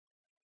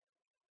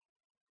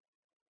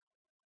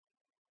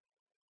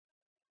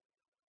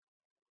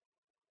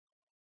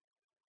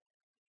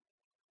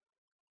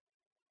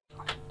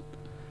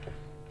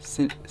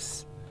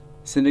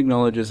SYN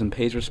acknowledges and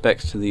pays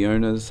respects to the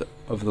owners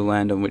of the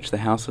land on which the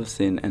House of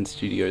SYN and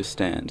studios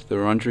stand, the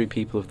Wurundjeri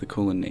people of the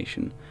Kulin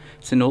Nation.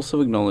 SYN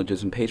also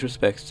acknowledges and pays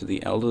respects to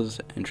the elders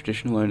and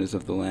traditional owners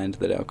of the land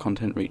that our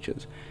content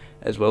reaches,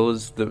 as well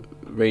as the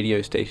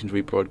radio stations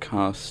we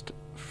broadcast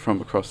from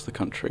across the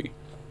country.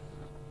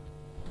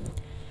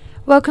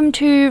 Welcome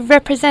to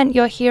Represent.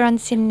 You're here on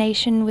SYN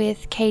Nation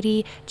with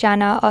Katie,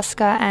 Jana,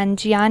 Oscar and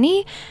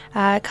Gianni.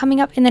 Coming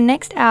up in the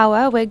next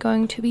hour, we're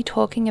going to be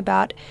talking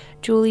about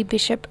Julie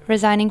Bishop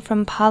resigning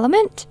from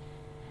Parliament,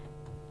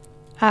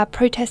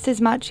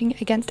 protesters marching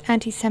against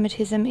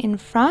anti-Semitism in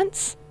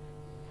France,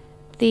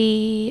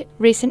 the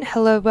recent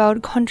Hello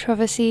World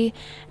controversy,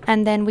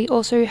 and then we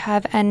also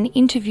have an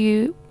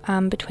interview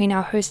between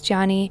our host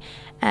Gianni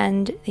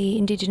and the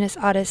Indigenous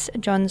artist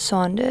John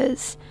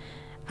Saunders.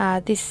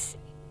 This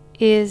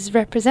is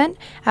Represent.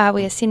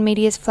 We are SYN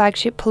Media's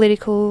flagship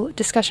political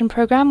discussion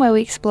program where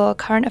we explore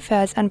current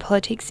affairs and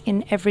politics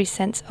in every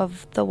sense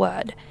of the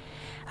word.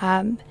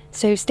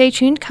 So stay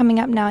tuned. Coming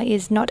up now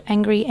is Not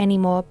Angry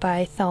Anymore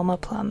by Thelma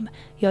Plum.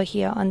 You're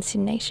here on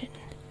SYN Nation.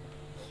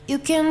 You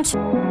can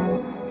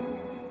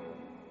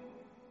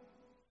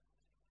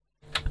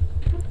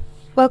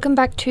Welcome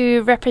back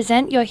to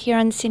Represent. You're here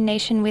on SYN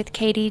Nation with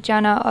Katie,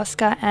 Jana,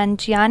 Oscar and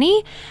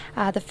Gianni.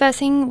 The first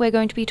thing we're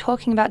going to be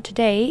talking about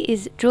today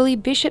is Julie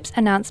Bishop's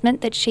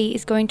announcement that she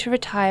is going to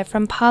retire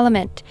from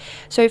Parliament.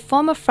 So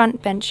former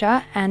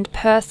frontbencher and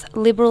Perth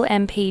Liberal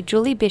MP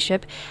Julie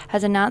Bishop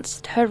has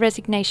announced her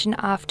resignation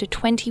after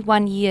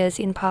 21 years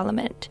in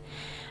Parliament.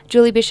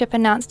 Julie Bishop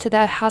announced to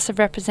the House of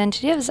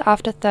Representatives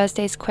after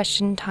Thursday's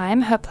question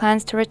time her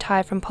plans to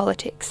retire from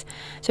politics,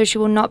 so she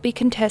will not be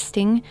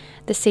contesting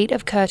the seat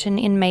of Curtin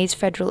in May's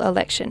federal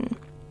election.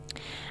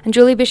 And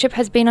Julie Bishop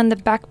has been on the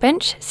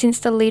backbench since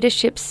the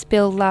leadership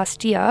spill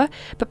last year,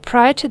 but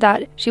prior to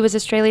that, she was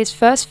Australia's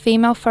first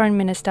female foreign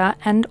minister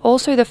and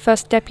also the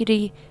first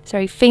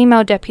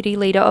female deputy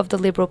leader of the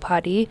Liberal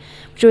Party,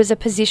 which was a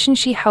position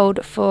she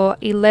held for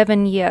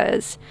 11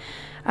 years.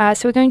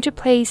 So we're going to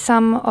play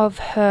some of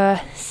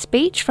her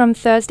speech from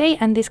Thursday,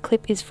 and this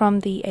clip is from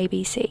the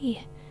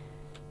ABC.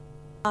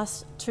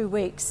 Last 2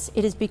 weeks,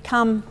 it has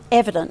become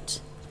evident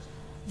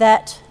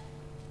that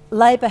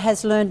Labor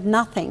has learned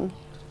nothing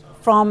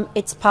from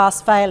its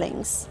past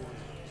failings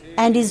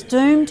and is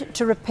doomed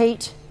to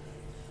repeat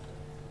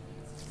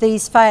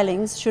these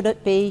failings should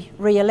it be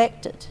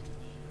re-elected.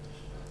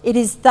 It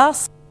is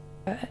thus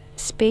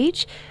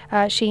speech.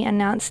 She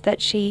announced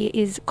that she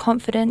is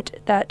confident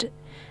that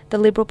the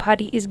Liberal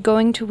Party is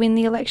going to win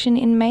the election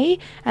in May,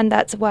 and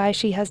that's why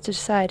she has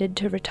decided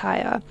to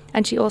retire.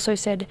 And she also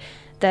said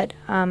that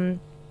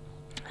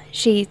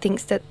she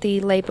thinks that the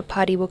Labor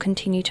Party will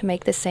continue to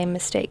make the same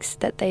mistakes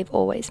that they've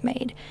always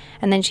made.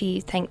 And then she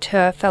thanked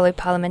her fellow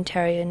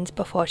parliamentarians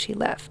before she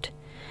left.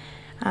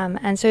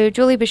 And so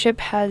Julie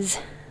Bishop has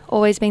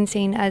always been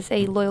seen as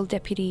a loyal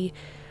deputy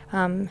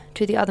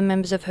to the other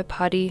members of her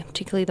party,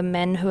 particularly the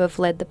men who have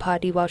led the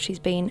party while she's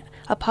been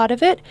a part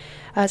of it.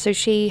 So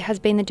she has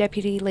been the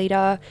deputy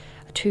leader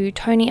to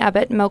Tony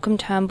Abbott, Malcolm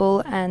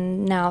Turnbull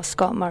and now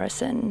Scott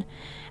Morrison.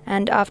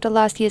 And after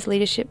last year's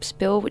leadership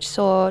spill, which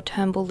saw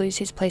Turnbull lose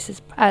his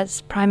place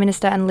as Prime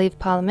Minister and leave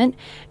Parliament,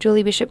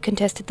 Julie Bishop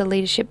contested the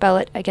leadership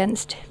ballot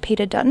against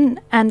Peter Dutton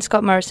and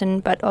Scott Morrison,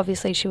 but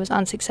obviously she was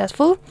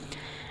unsuccessful.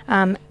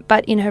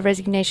 But in her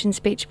resignation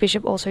speech,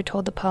 Bishop also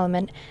told the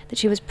Parliament that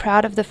she was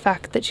proud of the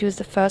fact that she was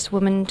the first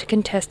woman to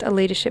contest a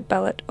leadership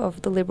ballot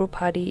of the Liberal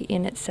Party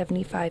in its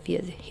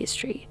 75-year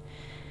history.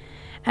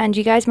 And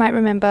you guys might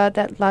remember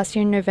that last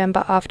year in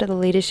November, after the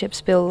leadership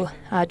spill,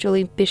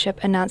 Julie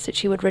Bishop announced that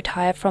she would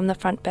retire from the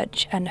front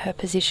bench and her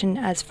position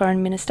as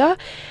Foreign Minister.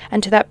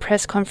 And to that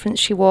press conference,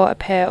 she wore a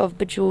pair of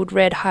bejeweled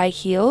red high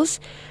heels,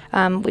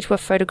 which were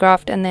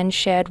photographed and then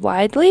shared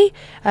widely.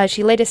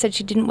 She later said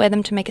she didn't wear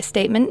them to make a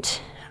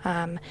statement.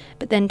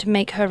 But then to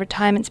make her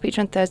retirement speech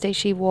on Thursday,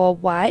 she wore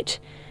white,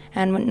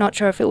 and we're not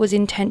sure if it was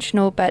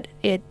intentional, but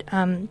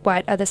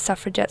white are the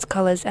suffragettes'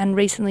 colours. And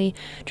recently,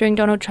 during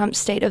Donald Trump's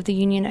State of the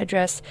Union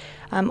address,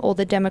 all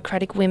the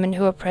Democratic women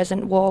who were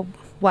present wore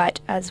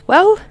white as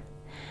well.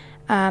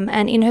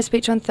 And in her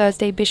speech on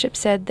Thursday, Bishop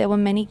said there were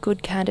many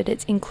good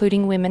candidates,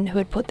 including women, who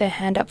had put their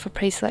hand up for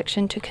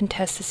pre-selection to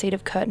contest the seat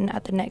of Curtin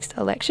at the next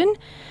election.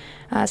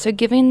 So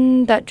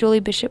given that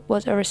Julie Bishop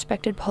was a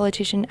respected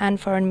politician and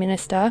foreign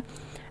minister,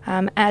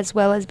 as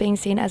well as being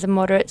seen as a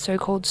moderate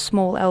so-called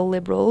small L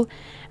Liberal,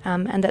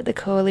 and that the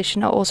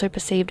coalition are also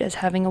perceived as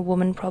having a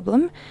woman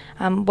problem,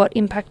 what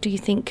impact do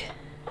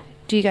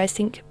you guys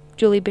think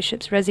Julie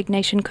Bishop's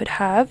resignation could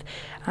have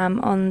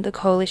on the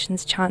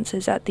coalition's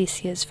chances at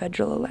this year's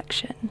federal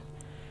election?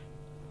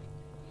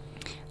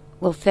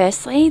 Well,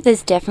 firstly,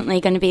 there's definitely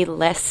going to be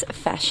less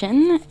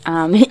fashion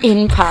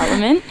in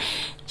Parliament.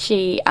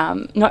 She,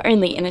 not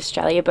only in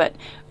Australia, but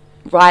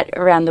right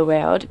around the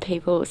world,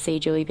 people see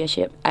Julie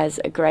Bishop as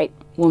a great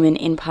woman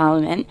in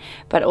Parliament,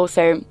 but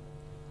also,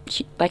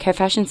 her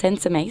fashion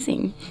sense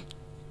amazing.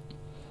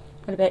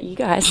 What about you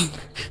guys?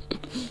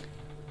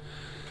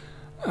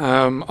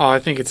 I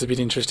think it's a bit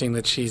interesting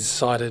that she's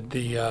cited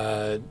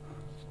the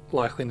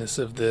likeliness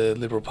of the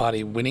Liberal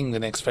Party winning the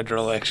next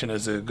federal election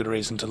as a good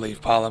reason to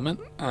leave Parliament.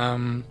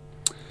 I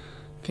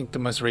think the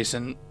most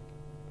recent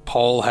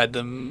poll had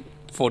them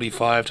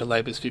 45 to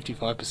Labor's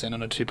 55%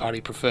 on a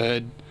two-party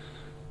preferred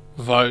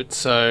vote,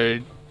 so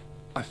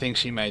I think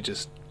she may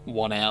just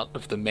want out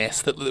of the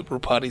mess that the Liberal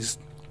Party's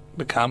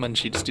become, and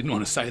she just didn't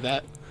want to say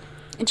that.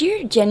 Do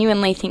you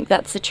genuinely think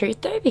that's the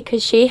truth, though?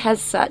 Because she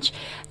has such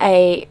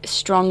a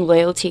strong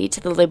loyalty to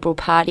the Liberal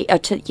Party,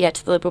 to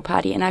the Liberal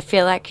Party, and I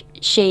feel like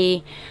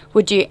she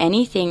would do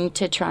anything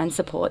to try and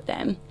support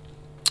them.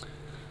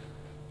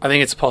 I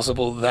think it's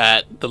possible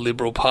that the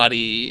Liberal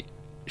Party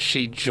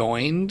she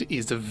joined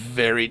is a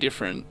very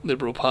different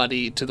Liberal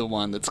Party to the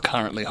one that's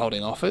currently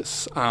holding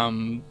office.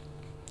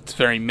 It's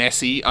very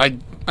messy. I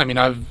mean,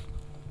 I've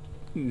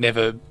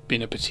never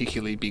been a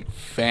particularly big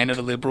fan of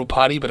the Liberal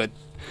Party, but I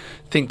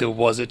think there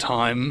was a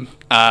time,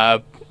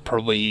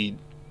 probably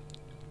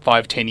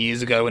 5-10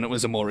 years ago, when it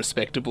was a more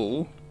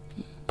respectable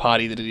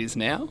party than it is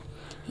now.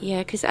 Yeah,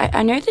 because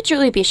I know that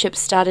Julie Bishop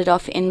started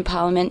off in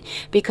Parliament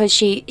because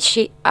she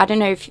I don't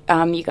know if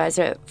you guys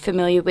are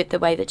familiar with the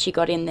way that she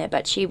got in there,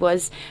 but she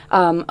was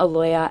a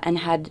lawyer and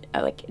had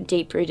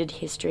deep-rooted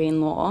history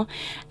in law,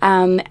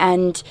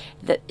 and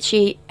that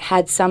she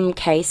had some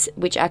case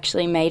which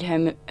actually made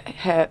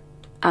her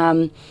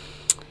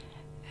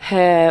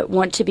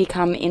want to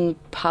become in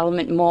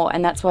Parliament more,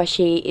 and that's why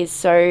she is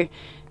so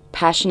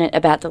passionate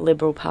about the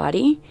Liberal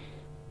Party.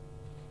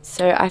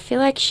 So I feel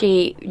like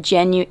she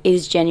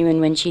is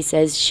genuine when she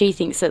says she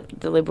thinks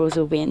that the Liberals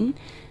will win,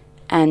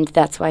 and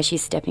that's why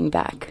she's stepping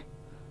back.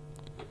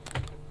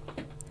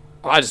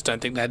 I just don't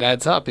think that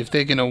adds up. If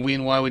they're going to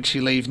win, why would she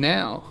leave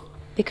now?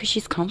 Because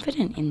she's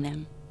confident in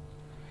them.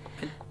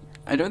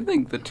 I don't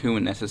think the two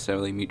are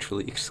necessarily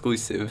mutually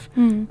exclusive.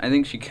 Mm. I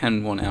think she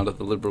can want out of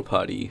the Liberal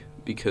Party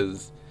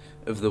because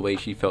of the way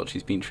she felt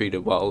she's been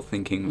treated while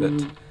thinking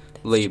that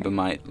Labour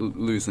might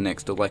lose the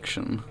next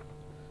election.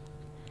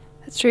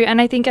 That's true, and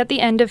I think at the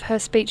end of her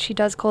speech she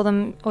does call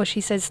them, or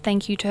she says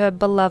thank you to her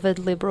beloved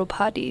Liberal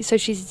Party, so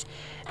she's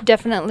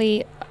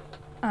definitely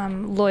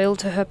loyal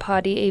to her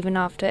party even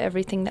after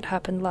everything that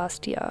happened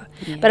last year.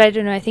 Yeah. But I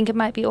don't know, I think it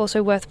might be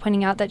also worth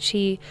pointing out that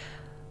she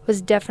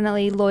was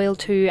definitely loyal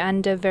to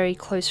and a very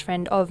close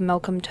friend of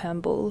Malcolm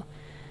Turnbull.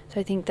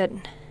 So I think that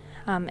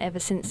ever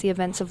since the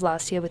events of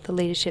last year with the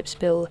Leadership's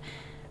Bill,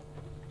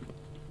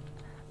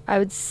 I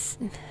would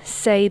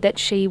say that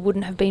she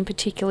wouldn't have been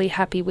particularly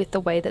happy with the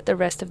way that the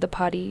rest of the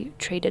party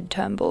treated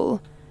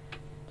Turnbull.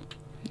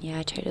 Yeah,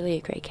 I totally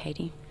agree,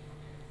 Katie.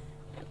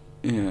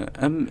 Yeah,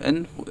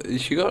 and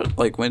she got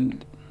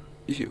when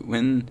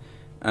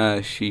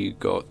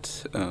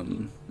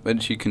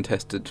she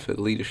contested for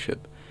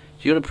leadership,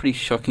 she got a pretty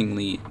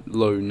shockingly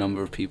low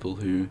number of people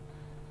who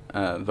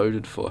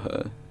voted for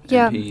her.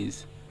 Yeah.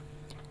 MPs.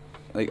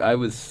 I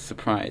was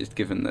surprised,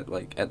 given that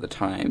at the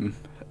time,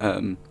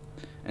 and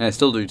I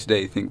still do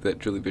today, think that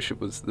Julie Bishop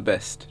was the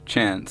best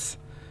chance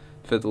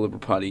for the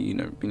Liberal Party,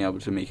 being able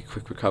to make a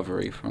quick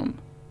recovery from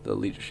the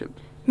leadership.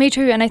 Me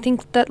too, and I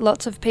think that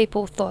lots of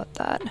people thought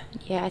that.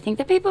 Yeah, I think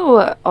that people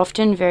were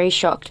often very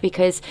shocked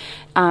because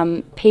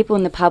people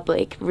in the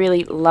public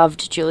really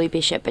loved Julie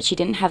Bishop, but she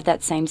didn't have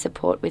that same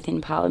support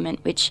within Parliament,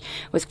 which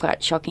was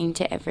quite shocking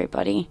to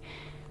everybody.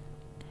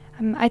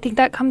 I think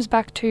that comes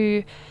back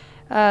to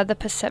the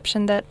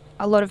perception that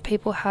a lot of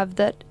people have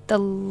that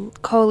the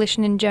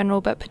coalition in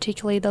general, but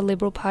particularly the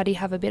Liberal Party,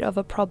 have a bit of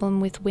a problem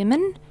with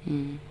women.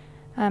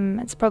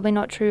 It's probably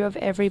not true of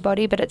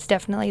everybody, but it's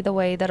definitely the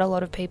way that a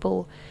lot of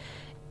people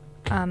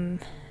in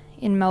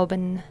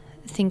Melbourne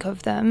think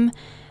of them.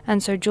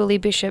 And so Julie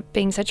Bishop,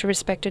 being such a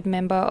respected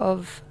member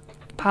of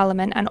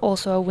Parliament and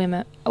also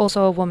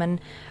a woman,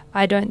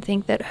 I don't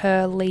think that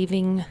her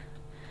leaving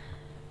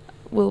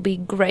will be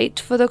great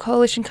for the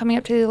coalition coming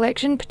up to the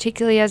election,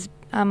 particularly as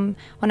one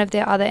of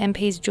their other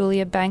MPs,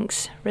 Julia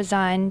Banks,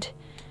 resigned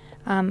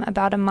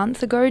about a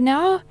month ago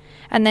now.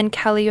 And then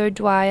Callie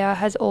O'Dwyer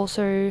has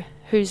also,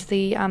 who's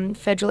the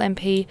federal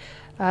MP,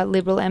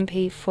 Liberal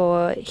MP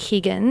for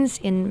Higgins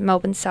in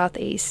Melbourne South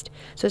East,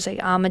 so it's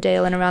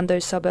Armadale and around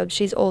those suburbs,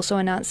 she's also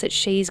announced that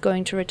she's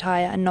going to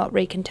retire and not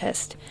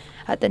recontest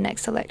at the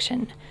next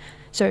election.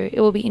 So it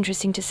will be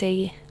interesting to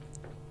see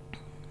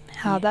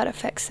how that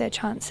affects their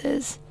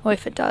chances, or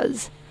if it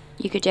does.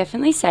 You could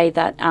definitely say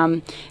that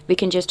we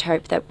can just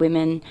hope that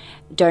women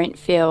don't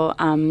feel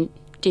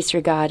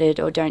disregarded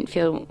or don't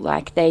feel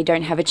like they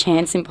don't have a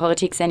chance in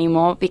politics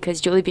anymore,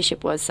 because Julie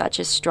Bishop was such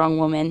a strong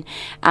woman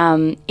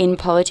in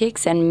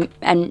politics,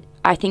 and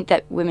I think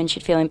that women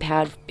should feel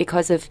empowered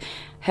because of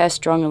her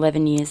strong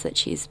 11 years that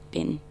she's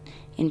been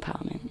in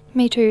Parliament.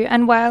 Me too,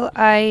 and while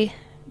I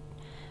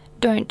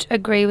don't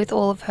agree with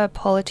all of her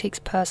politics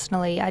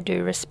personally, I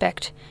do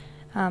respect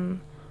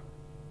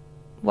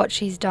what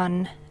she's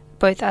done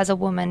both as a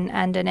woman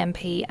and an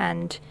MP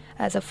and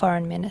as a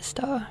foreign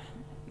minister.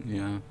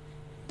 Yeah.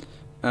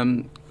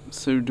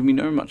 So do we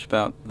know much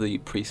about the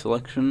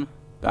pre-selection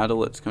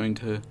battle that's going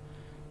to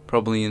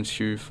probably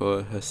ensue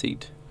for her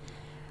seat?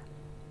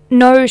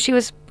 No,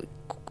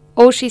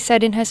 all she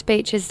said in her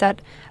speech is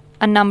that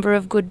a number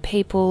of good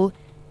people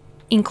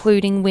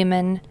including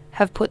women,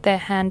 have put their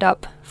hand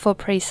up for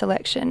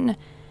pre-selection,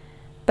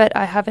 but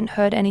I haven't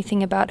heard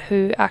anything about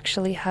who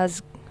actually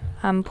has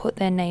put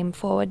their name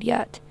forward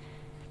yet.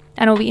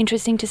 And it'll be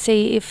interesting to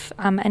see if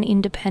an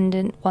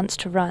independent wants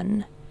to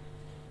run.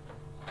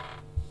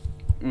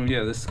 Well,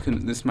 yeah,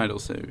 this might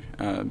also,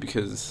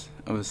 because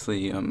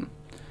obviously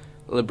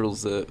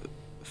Liberals are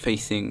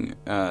facing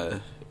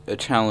a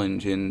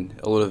challenge in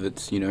a lot of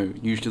its,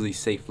 usually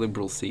safe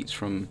Liberal seats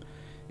from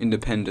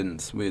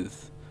independents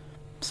with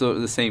sort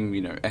of the same,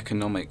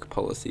 economic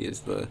policy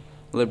as the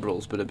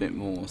Liberals, but a bit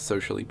more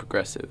socially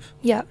progressive.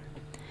 Yeah.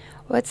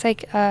 Well, it's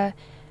like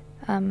Zali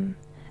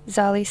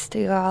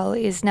Steggall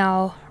is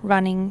now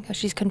running,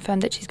 she's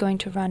confirmed that she's going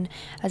to run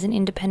as an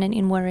independent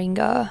in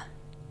Warringah,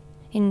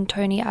 in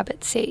Tony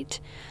Abbott's seat.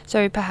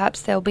 So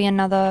perhaps there'll be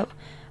another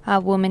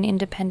woman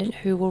independent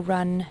who will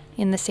run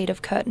in the seat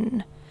of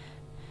Curtin.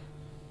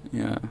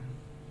 Yeah.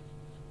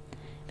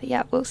 But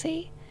yeah, we'll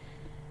see.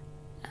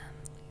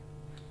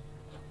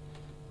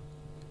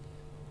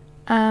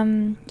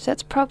 So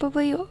that's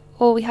probably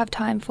all we have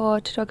time for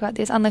to talk about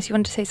this, unless you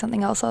want to say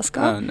something else,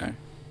 Oscar. No.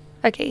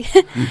 Okay.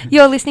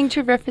 You're listening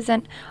to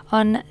Represent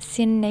on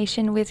Sin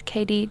Nation with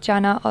Katie,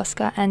 Jana,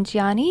 Oscar and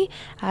Gianni.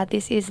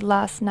 This is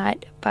Last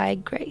Night by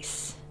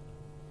Grace.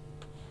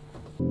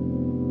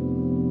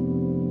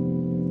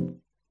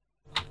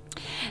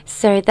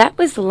 So that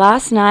was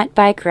Last Night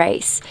by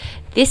Grace.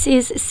 This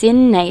is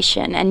Sin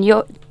Nation, and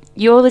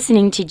you're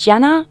listening to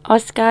Jana,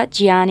 Oscar,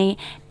 Gianni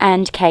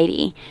and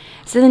Katie.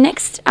 So the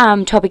next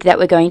topic that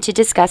we're going to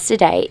discuss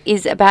today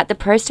is about the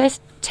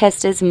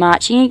protesters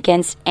marching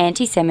against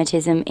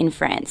anti-Semitism in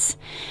France.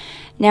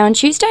 Now, on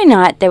Tuesday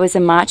night, there was a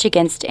march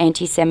against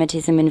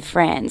anti-Semitism in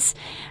France.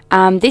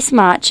 This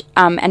march,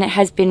 and it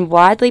has been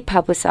widely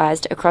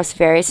publicised across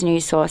various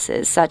news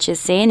sources such as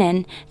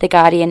CNN, The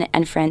Guardian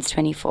and France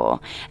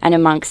 24, and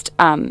amongst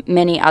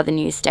many other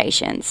news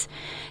stations.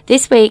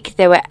 This week,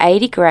 there were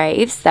 80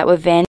 graves that were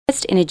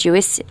vandalised in a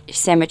Jewish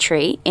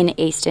cemetery in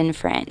eastern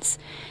France.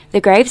 The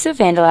graves were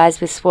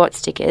vandalised with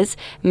swastikas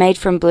made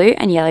from blue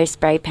and yellow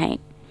spray paint.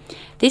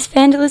 This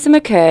vandalism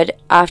occurred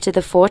after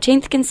the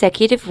 14th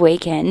consecutive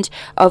weekend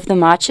of the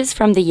marches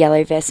from the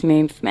Yellow Vest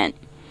movement.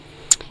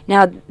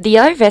 Now, the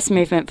Yellow Vest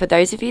movement, for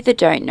those of you that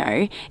don't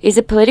know, is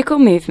a political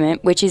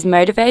movement which is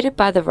motivated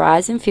by the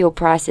rise in fuel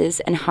prices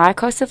and high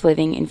cost of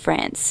living in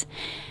France.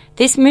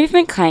 This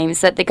movement claims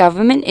that the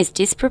government is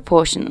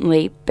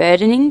disproportionately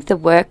burdening the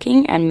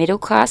working and middle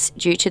class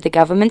due to the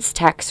government's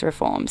tax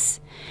reforms.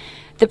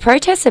 The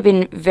protests have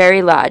been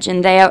very large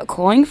and they are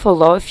calling for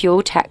lower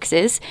fuel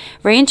taxes,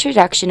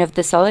 reintroduction of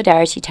the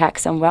solidarity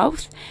tax on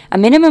wealth, a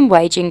minimum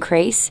wage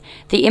increase,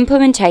 the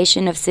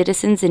implementation of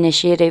citizens'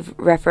 initiative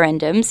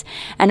referendums,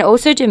 and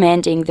also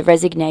demanding the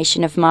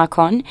resignation of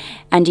Macron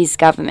and his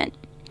government.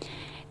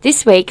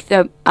 This week,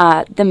 the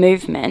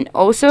movement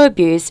also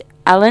abused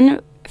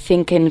Alan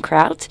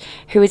Finkielkraut,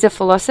 who is a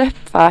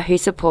philosopher who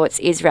supports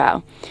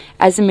Israel,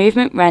 as the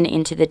movement ran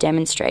into the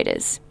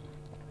demonstrators.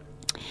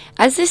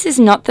 As this is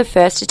not the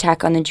first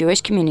attack on the Jewish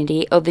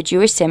community or the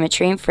Jewish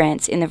cemetery in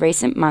France in the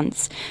recent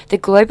months, the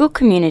global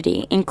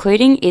community,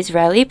 including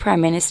Israeli Prime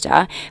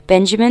Minister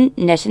Benjamin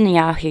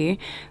Netanyahu,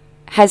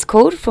 has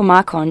called for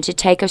Macron to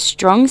take a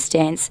strong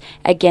stance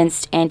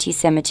against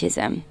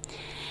anti-Semitism.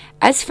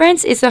 As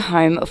France is the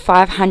home of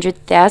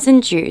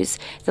 500,000 Jews,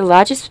 the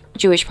largest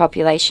Jewish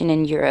population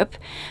in Europe,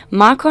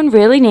 Macron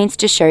really needs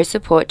to show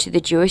support to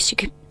the Jewish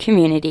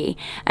community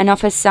and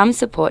offer some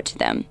support to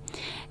them.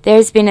 There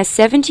has been a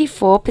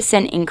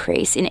 74%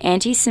 increase in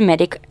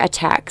anti-Semitic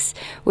attacks,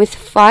 with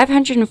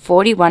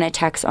 541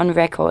 attacks on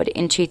record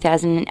in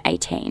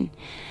 2018.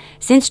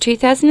 Since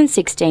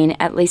 2016,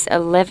 at least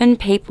 11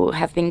 people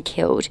have been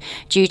killed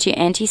due to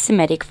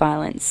anti-Semitic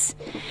violence.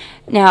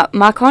 Now,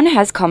 Macron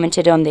has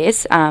commented on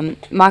this.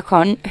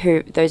 Macron,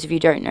 who, those of you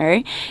don't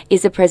know,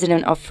 is the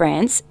president of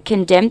France,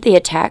 condemned the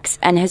attacks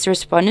and has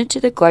responded to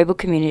the global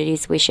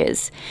community's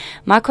wishes.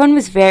 Macron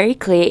was very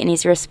clear in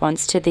his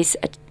response to this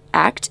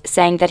act,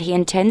 saying that he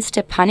intends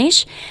to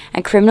punish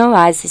and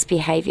criminalise this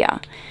behaviour.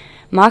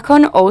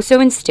 Macron also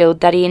instilled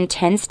that he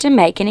intends to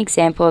make an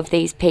example of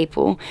these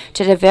people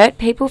to divert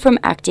people from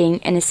acting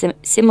in a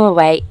similar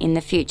way in the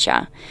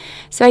future.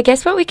 So I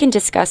guess what we can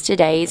discuss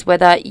today is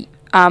whether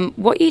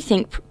what you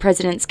think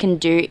presidents can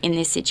do in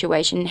this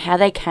situation, how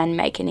they can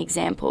make an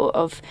example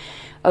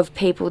of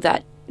people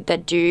that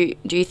do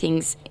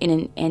things in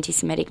an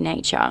anti-Semitic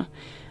nature.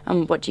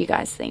 What do you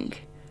guys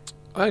think?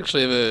 I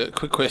actually have a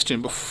quick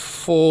question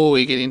before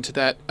we get into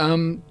that.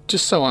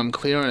 Just so I'm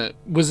clear on it,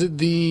 was it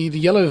the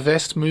Yellow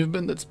Vest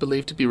movement that's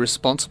believed to be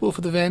responsible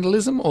for the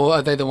vandalism, or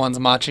are they the ones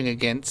marching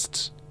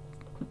against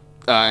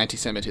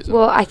anti-Semitism?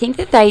 Well, I think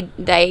that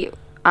they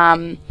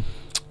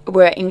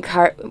were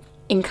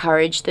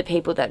encouraged the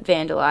people that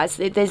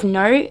vandalised. There's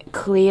no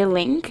clear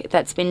link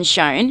that's been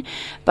shown,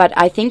 but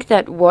I think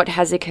that what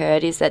has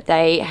occurred is that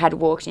they had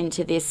walked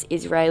into this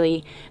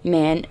Israeli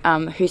man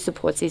who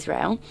supports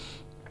Israel,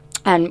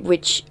 and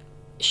which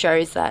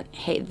shows that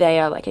they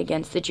are like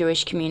against the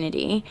Jewish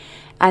community,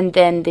 and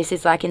then this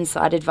is like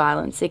incited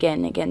violence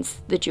again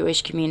against the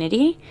Jewish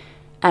community,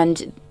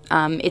 and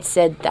it's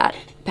said that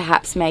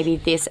perhaps maybe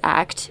this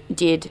act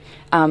did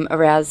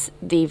arouse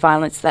the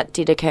violence that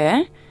did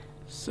occur.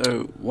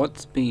 So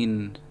what's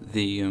been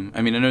the...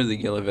 I mean, I know the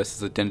Yellow Vest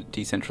is a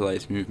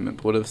decentralized movement,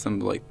 but what are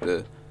some of like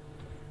the...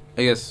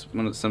 I guess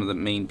some of the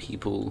main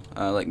people,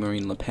 like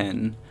Marine Le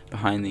Pen,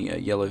 behind the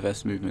Yellow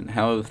Vest movement,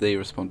 how have they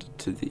responded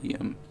to the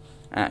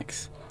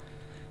acts?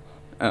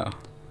 Oh.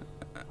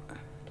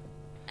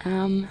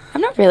 I'm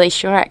not really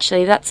sure,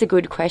 actually. That's a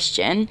good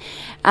question.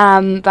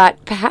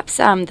 But perhaps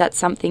that's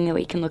something that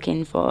we can look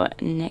in for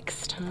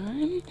next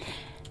time.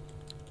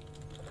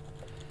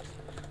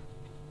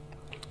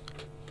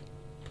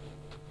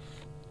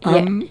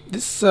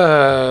 This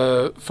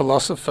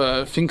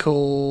philosopher,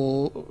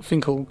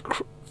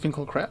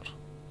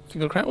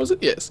 Finkelkraut, was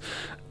it? Yes.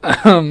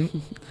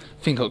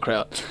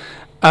 Finkelkraut.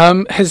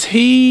 Has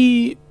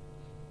he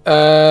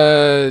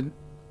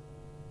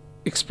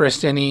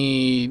expressed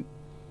any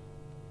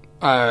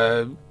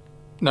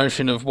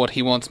notion of what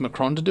he wants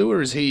Macron to do,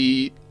 or is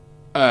he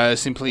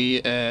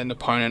simply an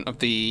opponent of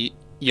the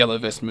Yellow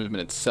Vest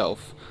movement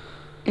itself?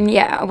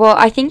 Yeah, well,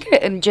 I think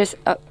just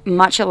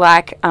much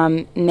alike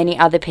many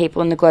other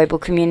people in the global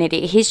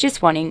community, he's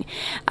just wanting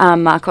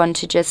Macron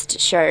to just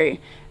show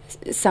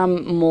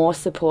some more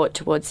support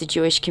towards the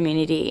Jewish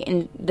community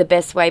in the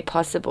best way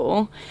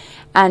possible.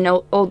 And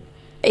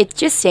it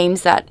just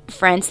seems that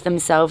France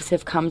themselves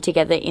have come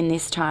together in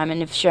this time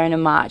and have shown a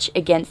march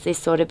against this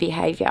sort of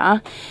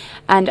behaviour.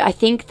 And I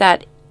think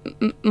that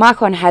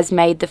Macron has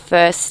made the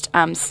first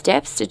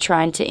steps to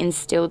trying to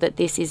instill that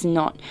this is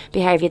not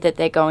behaviour that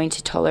they're going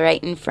to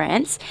tolerate in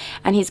France,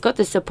 and he's got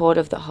the support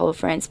of the whole of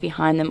France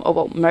behind them, or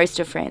well,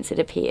 most of France it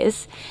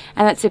appears,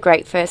 and that's a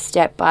great first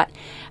step. But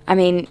I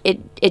mean,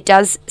 it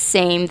does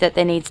seem that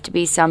there needs to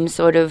be some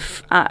sort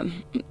of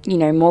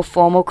more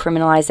formal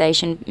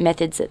criminalisation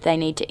methods that they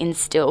need to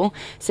instill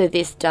so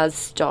this does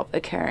stop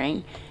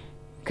occurring.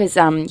 Because,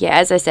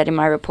 as I said in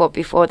my report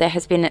before, there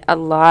has been a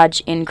large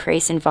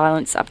increase in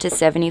violence, up to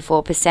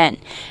 74%. And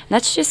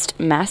that's just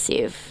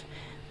massive.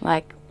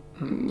 Like,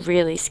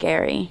 really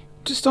scary.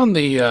 Just on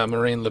the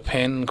Marine Le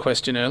Pen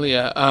question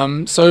earlier,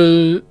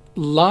 so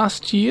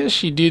last year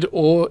she did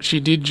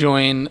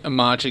join a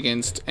march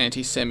against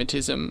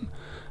anti-Semitism,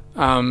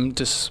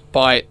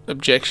 despite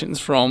objections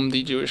from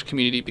the Jewish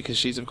community, because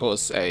she's, of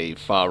course, a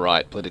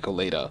far-right political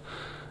leader.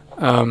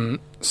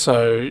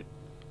 So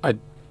I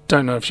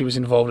don't know if she was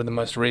involved in the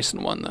most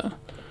recent one, though.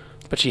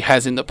 But she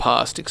has in the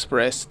past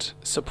expressed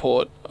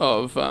support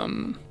of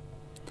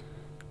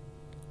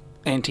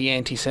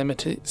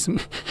anti-Semitism.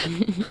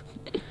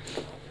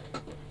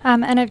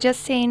 And I've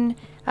just seen,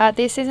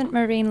 this isn't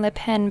Marine Le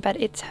Pen, but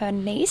it's her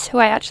niece, who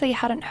I actually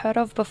hadn't heard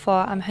of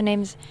before. Her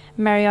name's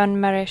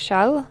Marion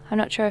Maréchal. I'm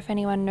not sure if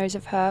anyone knows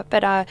of her,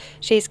 but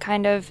she's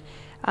kind of,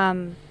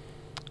 I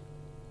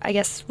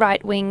guess,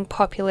 right-wing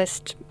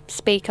populist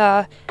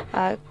speaker,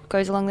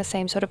 goes along the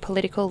same sort of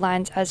political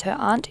lines as her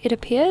aunt, it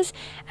appears.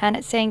 And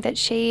it's saying that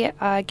she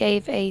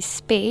gave a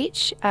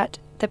speech at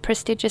the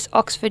prestigious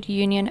Oxford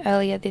Union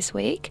earlier this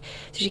week.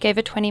 So she gave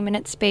a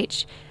 20-minute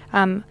speech,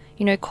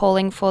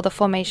 calling for the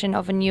formation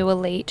of a new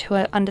elite who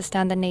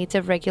understand the needs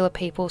of regular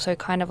people, so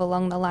kind of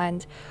along the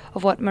lines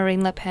of what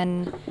Marine Le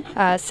Pen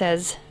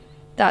says,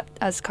 that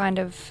as kind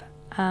of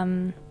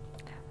a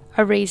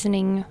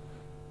reasoning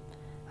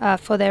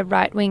for their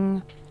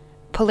right-wing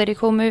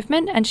political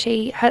movement. And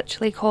she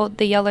actually called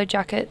the Yellow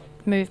Jacket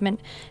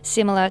movement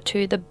similar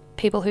to the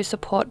people who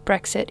support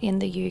Brexit in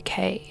the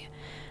UK.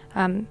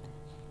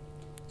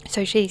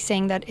 So she's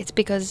saying that it's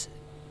because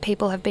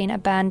people have been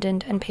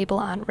abandoned and people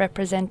aren't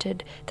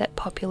represented that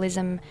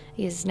populism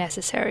is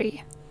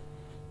necessary.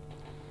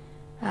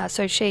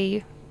 So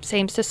she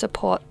seems to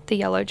support the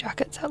Yellow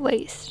Jackets at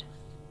least.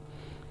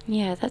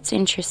 Yeah, that's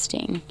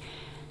interesting.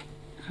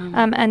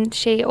 And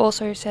she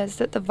also says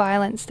that the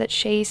violence that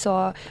she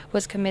saw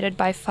was committed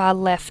by far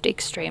left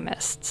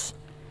extremists.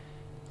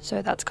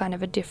 So that's kind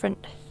of a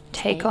different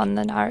take on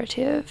the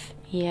narrative.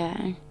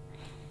 Yeah,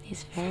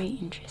 it's very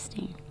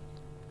interesting.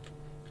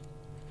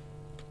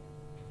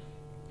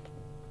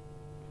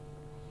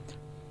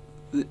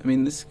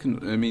 This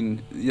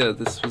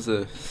was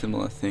a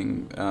similar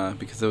thing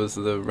because there was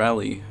the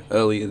rally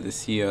earlier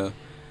this year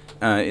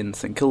in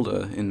St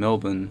Kilda in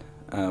Melbourne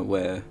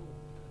where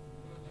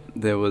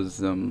there was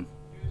a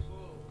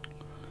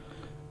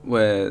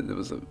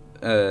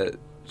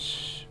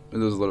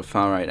lot of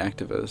far right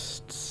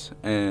activists,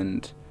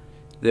 and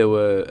there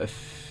were a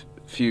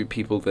few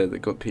people there that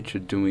got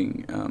pictured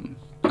doing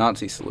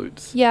Nazi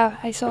salutes. Yeah,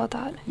 I saw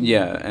that.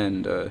 Yeah,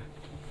 and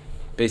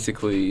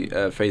basically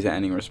Fraser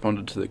Anning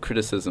responded to the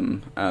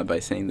criticism by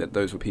saying that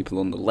those were people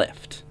on the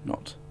left,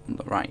 not on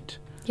the right.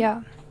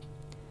 Yeah.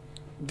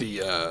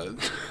 The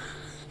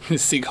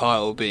Sieg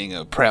Heil being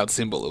a proud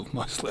symbol of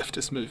most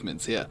leftist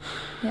movements, yeah.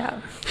 Yeah.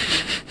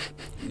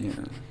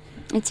 Yeah.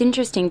 It's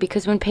interesting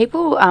because when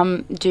people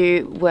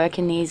do work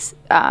in these,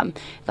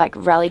 like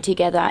rally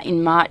together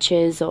in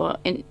marches or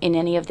in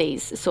any of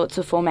these sorts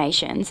of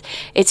formations,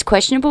 it's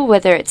questionable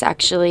whether it's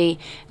actually,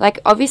 like,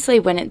 obviously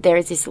when there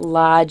is this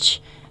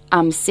large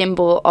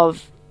symbol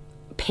of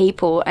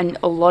people and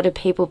a lot of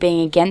people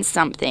being against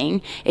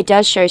something, it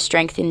does show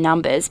strength in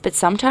numbers, but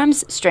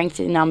sometimes strength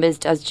in numbers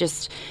does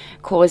just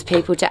cause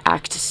people to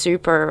act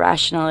super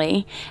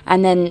irrationally.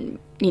 And then,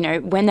 you know,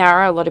 when there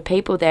are a lot of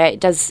people there, it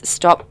does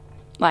stop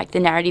like the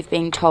narrative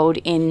being told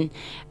in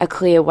a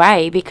clear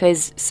way,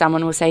 because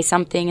someone will say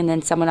something and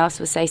then someone else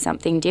will say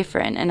something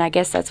different. And I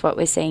guess that's what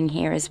we're seeing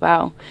here as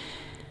well.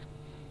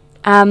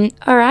 All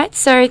right,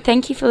 so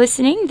thank you for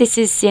listening. This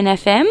is SYN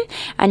FM,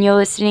 and you're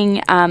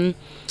listening.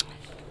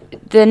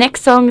 The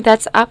next song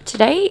that's up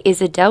today is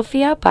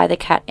Adelphia by the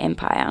Cat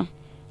Empire.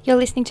 You're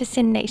listening to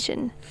SYN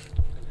Nation.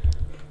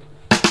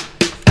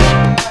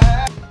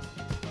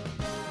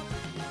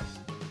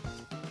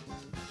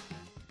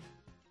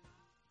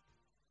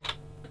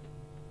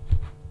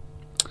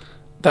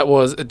 That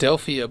was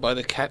Adelphia by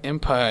the Cat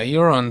Empire.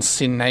 You're on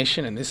SYN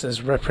Nation, and this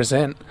is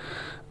Represent.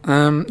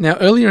 Now,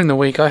 earlier in the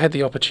week, I had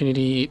the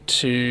opportunity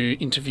to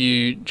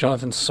interview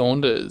Jonathan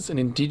Saunders, an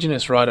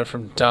Indigenous writer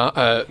from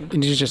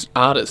Indigenous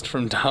artist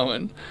from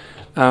Darwin.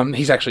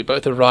 He's actually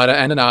both a writer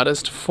and an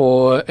artist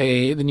for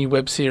the new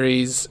web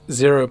series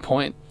 0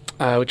 Point,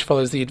 which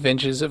follows the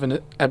adventures of an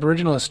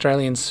Aboriginal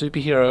Australian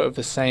superhero of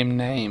the same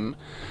name.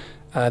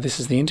 This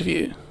is the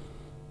interview.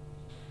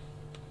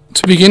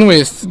 To begin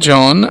with,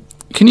 John,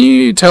 can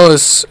you tell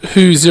us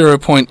who 0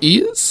 Point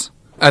is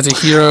as a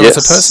hero, as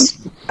a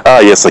person?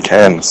 Yes, I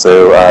can.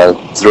 So,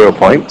 0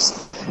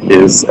 Point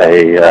is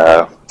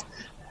a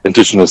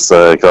Indigenous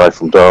guy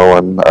from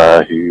Darwin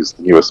who's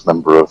the newest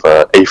member of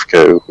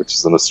AFCO, which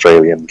is an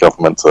Australian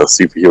government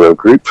superhero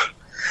group.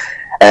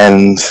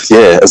 And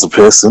yeah, as a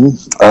person,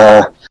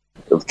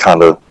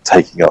 kind of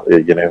taking up,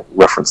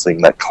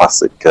 referencing that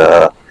classic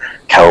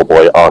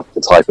cowboy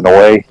archetype in a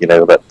way,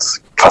 that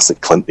classic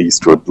Clint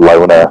Eastwood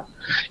loner,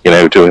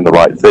 doing the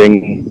right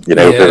thing,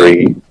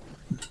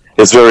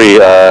 is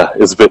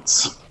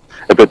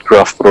a bit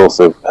gruff, but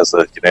also has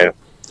a,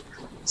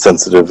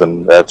 sensitive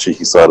and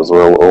cheeky side as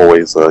well.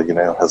 Always,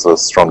 has a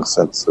strong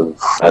sense of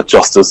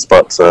justice,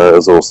 but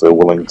is also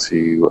willing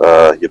to,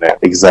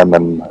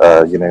 examine,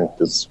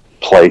 his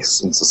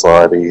place in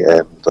society,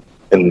 and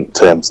in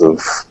terms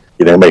of,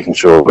 making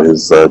sure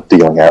he's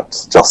dealing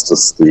out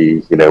justice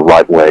the,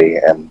 right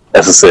way. And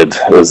as I said,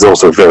 he's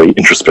also a very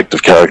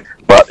introspective character,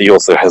 but he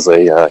also has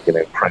a,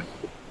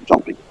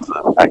 jumping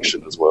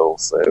action as well.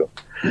 So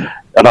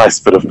a nice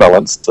bit of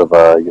balance of,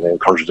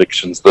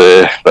 contradictions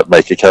there that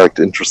make a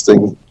character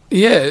interesting.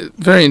 Yeah,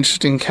 very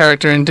interesting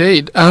character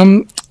indeed.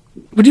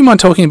 Would you mind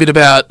talking a bit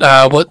about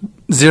what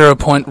 0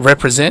 Point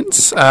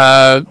represents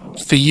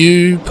for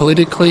you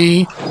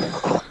politically?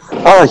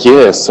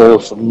 So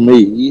for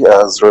me,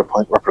 0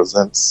 Point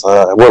represents,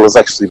 it's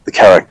actually the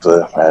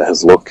character,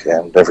 his look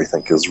and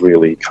everything is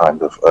really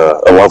kind of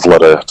a love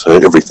letter to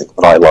everything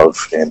that I love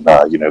in,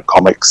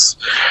 comics,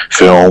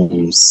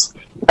 films,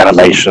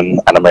 animation,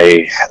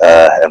 anime,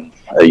 and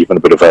even a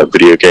bit of a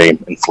video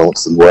game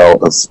influence as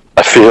well. As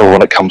I feel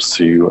when it comes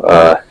to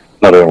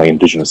not only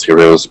Indigenous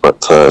heroes, but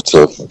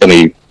to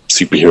any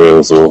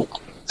superheroes or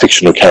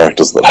fictional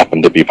characters that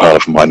happen to be part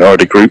of a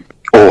minority group,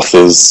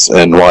 authors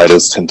and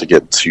writers tend to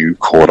get too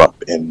caught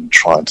up in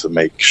trying to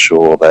make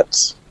sure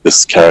that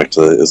this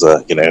character is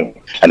an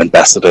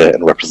ambassador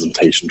and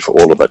representation for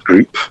all of that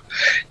group.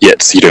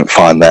 Yet you don't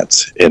find that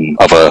in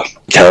other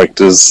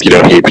characters. You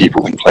don't hear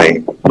people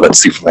complain that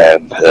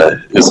Superman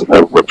isn't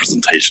a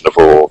representation of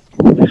all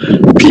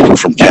people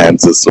from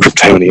Kansas or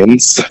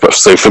Kryptonians.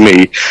 So for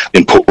me, the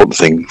important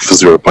thing for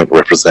 0 Point to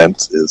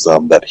represent is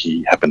that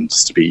he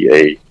happens to be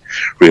a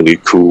really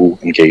cool,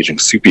 engaging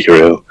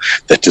superhero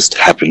that just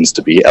happens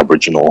to be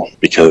Aboriginal,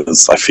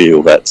 because I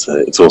feel that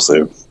it's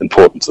also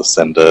important to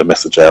send a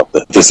message out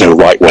that there's no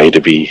right way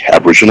to be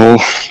Aboriginal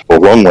or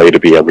wrong way to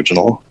be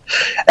Aboriginal,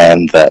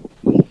 and that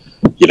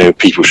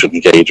people should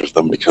engage with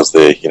them because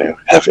they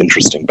have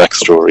interesting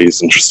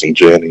backstories, interesting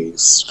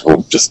journeys,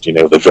 or just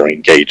they're very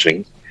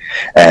engaging.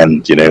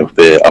 And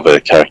their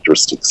other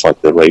characteristics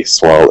like their race,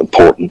 while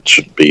important,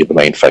 should be the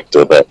main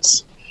factor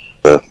that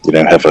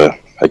have a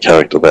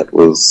character that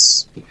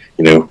was,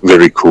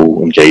 very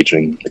cool,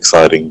 engaging,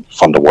 exciting,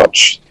 fun to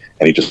watch,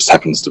 and he just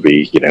happens to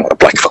be, a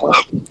black fella.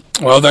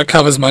 Well, that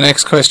covers my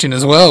next question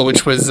as well,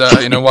 which was,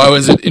 why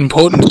was it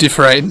important to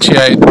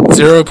differentiate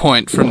 0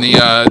 Point from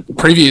the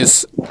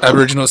previous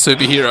Aboriginal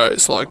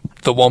superheroes, like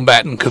the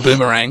Wombat and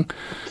Kaboomerang?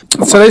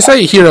 So they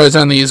say a hero is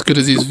only as good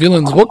as his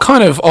villains. What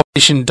kind of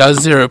opposition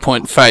does 0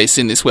 Point face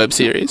in this web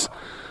series?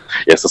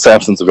 Yeah, so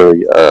Samson's a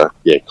very,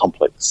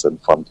 complex and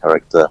fun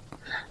character.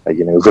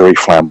 Very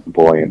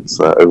flamboyant,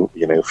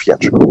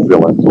 theatrical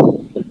villain.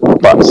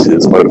 But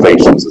his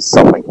motivations is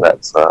something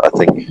that I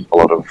think a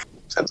lot of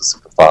tend to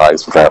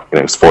sympathise without,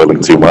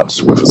 spoiling too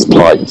much with his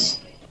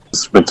plight.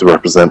 It's meant to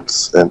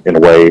represent, in a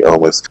way,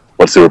 almost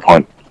what 0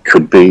 Point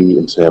could be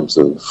in terms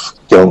of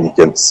going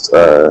against,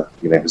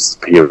 his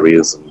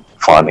superiors and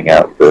finding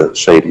out the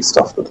shady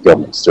stuff that the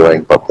government's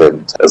doing, but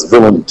then as a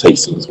villain,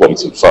 takes things way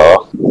too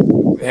far.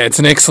 Yeah, it's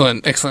an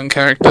excellent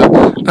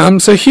character.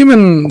 So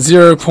Human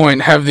 0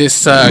 Point have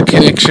this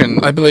connection.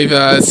 I believe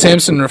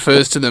Samson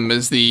refers to them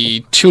as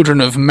the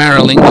children of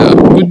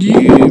Maralinga. Would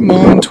you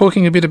mind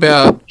talking a bit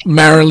about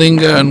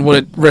Maralinga and what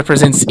it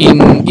represents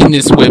in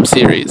this web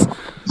series?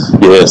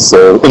 Yeah,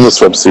 so in this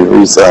web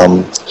series,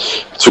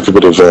 took a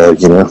bit of,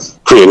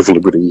 creative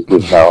liberty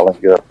with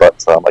Maralinga,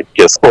 but I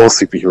guess all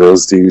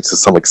superheroes do to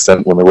some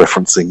extent when they're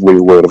referencing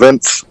real-world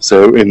events.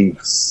 So in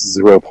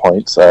 0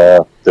 Point,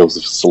 there was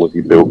a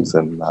facility built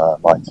in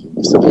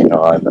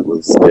 1979 that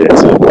was there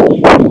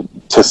to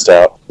test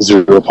out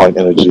 0 Point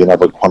energy and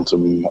other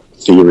quantum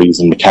theories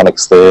and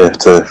mechanics there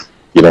to,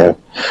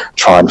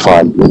 try and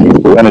find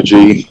renewable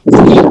energy.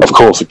 Of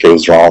course, it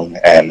goes wrong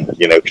and,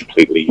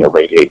 completely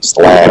irradiates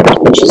the land,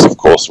 which is, of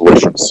course, a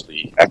reference to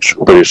the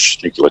actual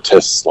British nuclear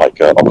tests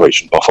like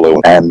Operation Buffalo,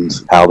 and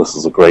how this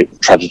is a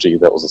great tragedy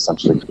that was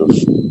essentially sort of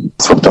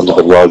swept under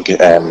the rug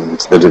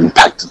and it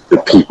impacted the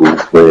people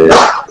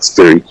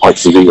there quite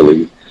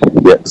severely.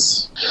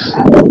 Yet,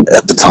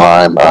 at the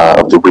time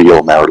of the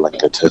real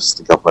Maralinga test,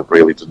 the government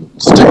really didn't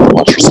take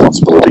much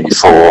responsibility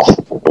for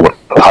what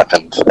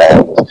happened,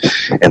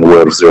 and in the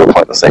world of 0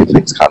 Point, the same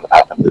things kind of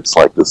happened. It's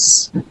like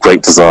this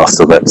great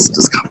disaster that's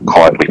just kind of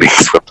quietly being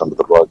swept under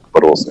the rug,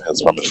 but also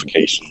has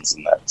ramifications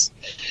in that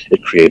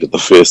it created the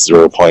first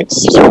 0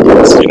 Points, Carl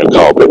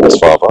Burton's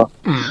father,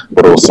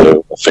 but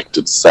also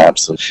affected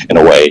Samson in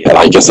a way. And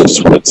I guess I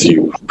just wanted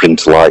to bring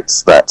to light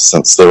that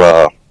since there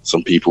are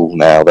some people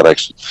now that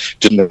actually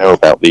didn't know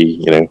about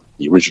the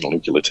original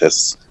nuclear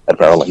tests at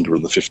Maralinga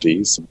in the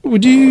 50s.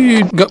 Would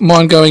you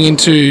mind going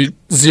into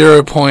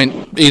 0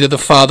 Point, either the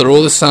father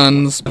or the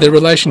sons, their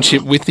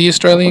relationship with the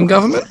Australian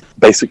government?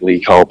 Basically,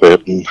 Carl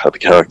Burton, the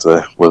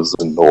character, was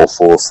in the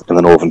Force in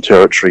the Northern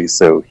Territory,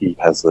 so he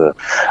has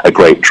a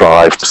great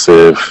drive to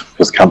serve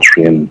his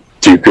country and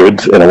do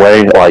good in a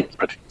way, like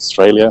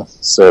Australia.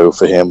 So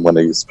for him, when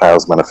his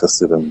powers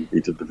manifested and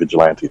he did the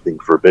vigilante thing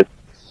for a bit,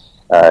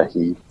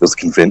 he was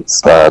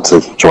convinced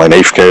to join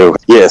AFCO.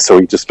 Yeah, so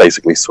he just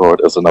basically saw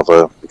it as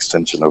another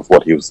extension of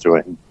what he was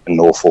doing in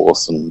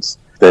Norforce. And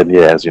then,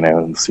 as in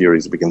the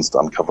series, it begins to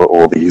uncover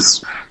all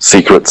these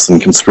secrets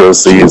and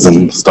conspiracies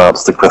and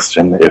starts to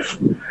question if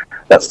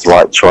that's the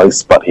right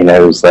choice. But he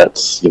knows that,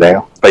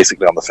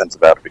 basically on the fence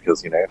about it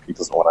because, he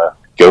doesn't want to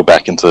go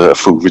back into a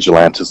full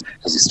vigilante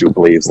because he still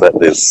believes that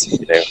there's,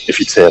 if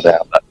you tear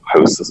down that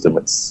host system,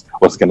 it's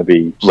what's going to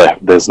be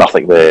left. There's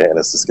nothing there, and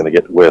it's just going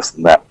to get worse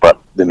than that. But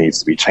there needs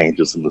to be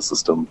changes in the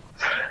system,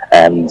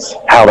 and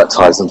how that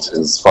ties into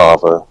his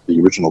father, the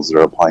original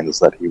 0 Point, is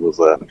that he was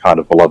a kind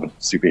of beloved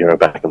superhero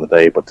back in the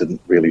day, but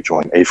didn't really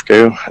join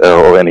AFCO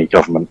or any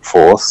government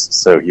force,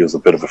 so he was a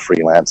bit of a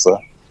freelancer.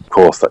 Of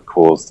course, that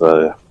caused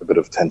a bit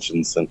of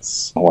tension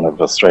since one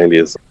of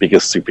Australia's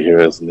biggest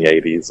superheroes in the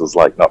 80s was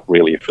not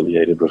really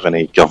affiliated with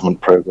any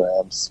government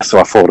programs. So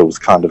I thought it was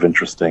kind of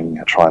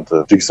interesting trying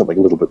to do something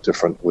a little bit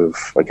different with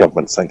a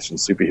government-sanctioned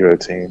superhero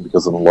team,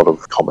 because in a lot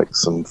of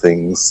comics and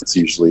things, it's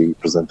usually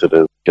presented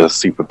as a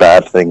super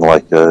bad thing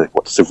like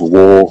what Civil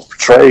War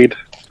portrayed,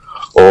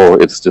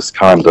 or it's just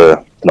kind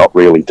of not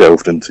really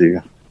delved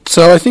into.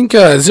 So I think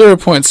 0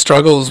 Point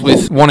struggles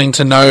with wanting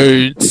to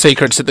know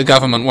secrets that the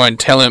government won't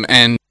tell him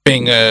and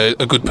being a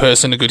good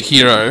person, a good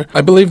hero.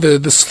 I believe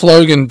the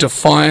slogan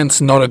 "Defiance,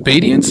 not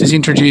obedience" is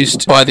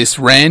introduced by this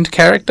Rand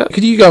character.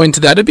 Could you go into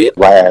that a bit?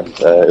 Rand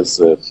is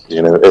a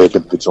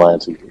urban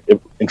vigilante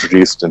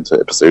introduced into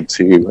episode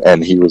 2,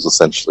 and he was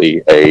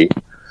essentially a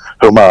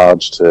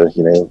homage to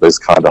those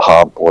kind of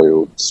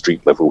hard-boiled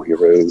street-level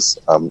heroes,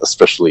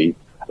 especially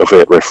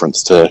overt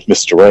reference to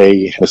Mr.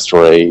 A.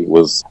 Mr. A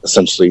was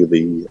essentially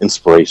the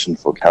inspiration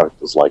for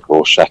characters like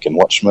Rorschach and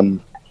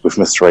Watchmen. With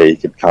Mr. A, you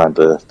could kind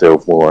of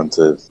delve more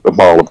into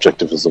moral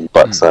objectivism,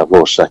 but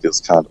Rorschach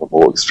is kind of a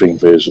more extreme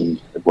version,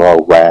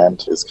 while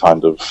Rand is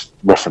kind of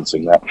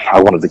referencing that.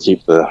 I wanted to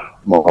keep the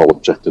moral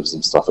objectives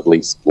and stuff at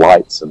least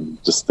light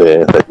and just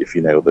there, that if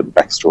you know the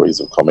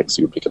backstories of comics,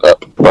 you would pick it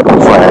up. But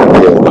with Rand,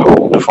 the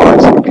whole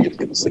Defiance of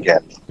Obedience,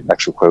 again,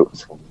 actual quote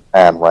from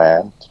Ayn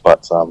Rand,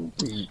 but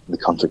in the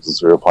context of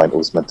 0 Point, it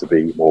was meant to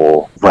be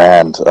more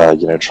Rand,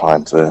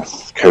 trying to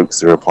coax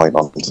 0 Point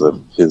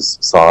onto his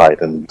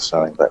side and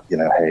showing that,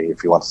 hey,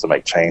 if he wants to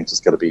make change,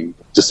 it's got to be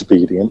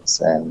disobedience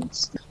and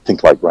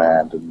think like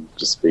Rand and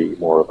just be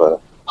more of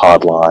a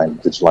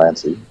hardline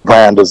vigilante.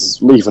 Rand is,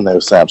 even though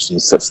Samson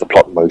sets the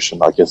plot in motion,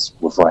 I guess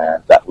with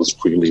Rand, that was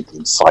really the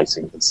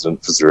inciting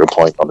incident for 0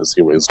 Point on his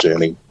hero's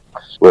journey,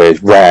 where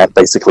Rand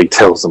basically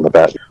tells him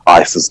about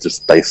ice is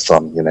just based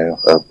on, an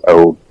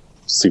old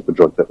super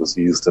drug that was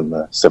used in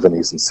the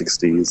 70s and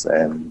 60s,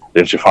 and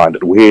don't you find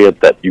it weird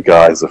that you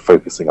guys are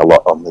focusing a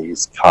lot on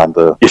these kind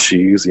of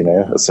issues,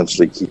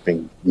 essentially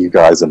keeping you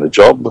guys in a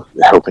job,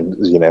 helping,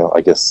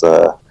 I guess,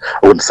 I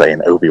wouldn't say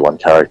an Obi-Wan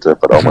character,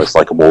 but almost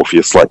like a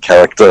Morpheus-like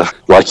character,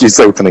 like he's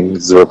opening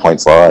 0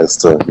 Point's eyes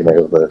to,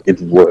 the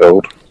hidden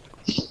world.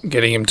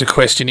 Getting him to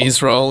question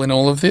his role in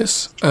all of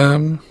this.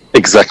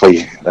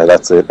 Exactly,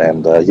 that's it,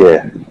 and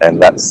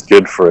and that's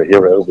good for a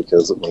hero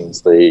because it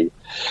means they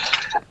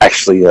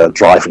actually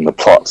driving the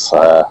plot.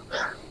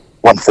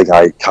 One thing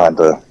I kind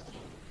of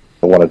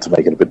wanted to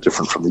make it a bit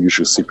different from the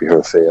usual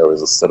superhero fare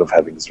is instead of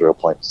having 0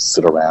 Point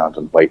sit around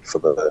and wait for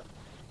the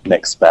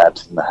next bad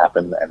thing to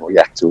happen and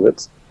react to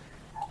it,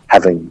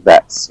 having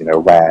that,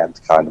 Rand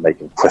kind of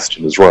making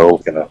question his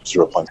role,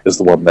 0 Point is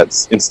the one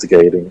that's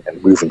instigating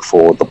and moving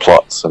forward the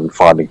plots and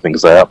finding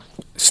things out.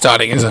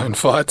 Starting his own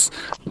fights.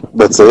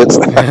 That's it.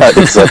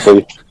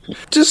 Exactly.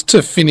 Just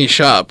to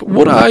finish up,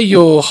 what are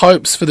your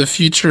hopes for the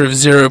future of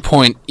 0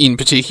 Point in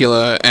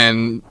particular,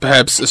 and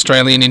perhaps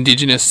Australian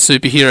Indigenous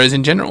superheroes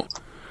in general?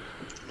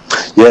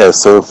 Yeah,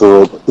 so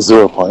for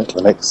 0 Point,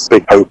 the next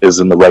big hope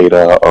is in the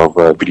radar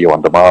of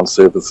video-on-demand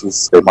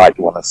services. They might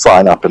want to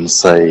sign up and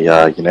say,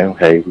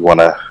 hey, we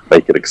want to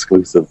make it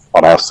exclusive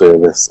on our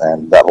service,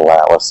 and that'll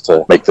allow us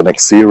to make the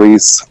next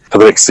series. For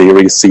the next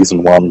series,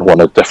 Season 1,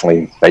 want to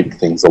definitely make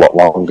things a lot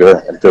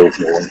longer and build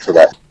more into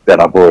that. Then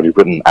I've already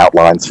written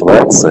outlines for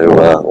that, so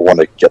I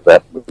want to get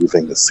that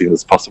moving as soon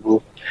as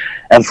possible.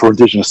 And for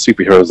Indigenous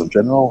superheroes in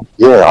general,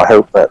 I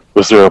hope that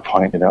with 0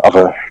 Point,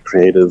 other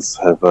creators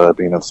have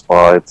been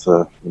inspired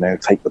to,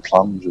 take the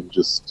plunge and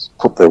just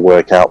put their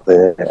work out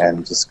there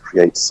and just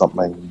create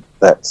something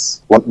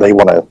that's what they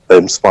want to. They're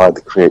inspired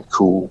to create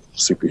cool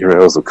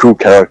superheroes or cool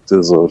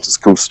characters or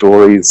just cool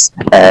stories,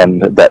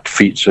 and that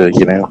feature,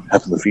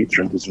 having the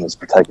feature Indigenous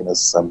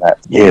protagonists, and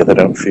that they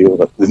don't feel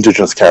that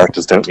Indigenous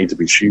characters don't need to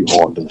be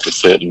shoehorned into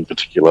certain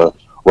particular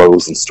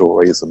roles and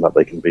stories, and that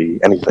they can be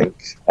anything.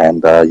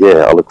 And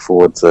I look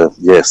forward to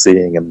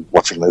seeing and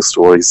watching those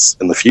stories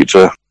in the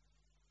future.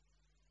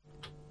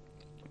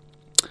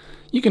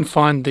 You can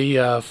find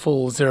the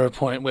full 0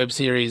 Point web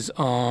series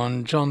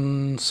on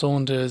John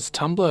Saunders'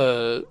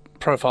 Tumblr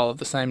profile of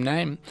the same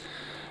name.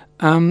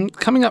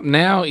 Coming up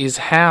now is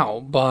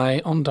How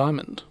by On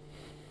Diamond.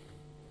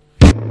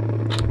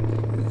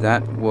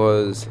 That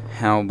was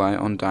How by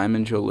On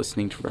Diamond. You're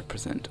listening to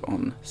Represent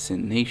on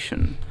Sin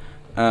Nation.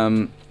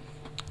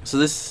 So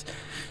this,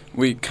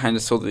 we kind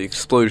of saw the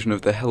explosion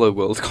of the Hello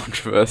World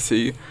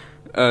controversy.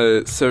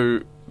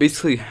 So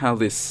basically how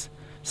this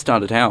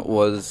started out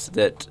was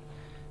that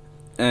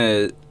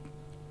it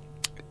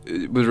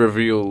was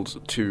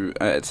revealed to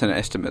at Senate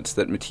estimates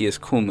that Matthias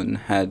Kuhlmann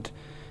had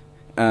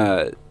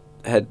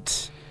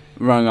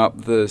rung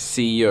up the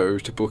CEO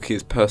to book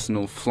his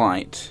personal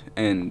flight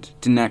and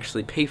didn't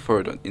actually pay for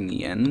it in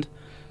the end.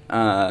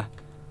 It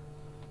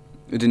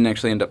didn't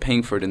actually end up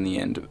paying for it in the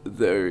end,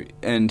 though,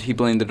 and he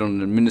blamed it on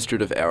an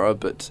administrative error,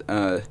 but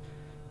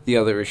the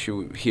other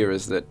issue here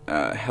is that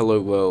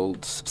Hello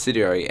World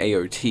subsidiary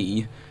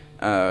AOT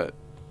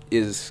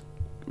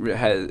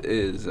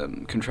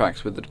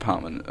contracts with the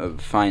Department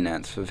of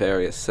Finance for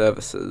various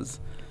services.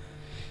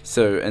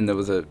 So, and there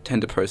was a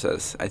tender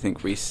process, I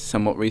think,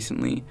 somewhat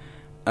recently.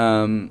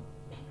 What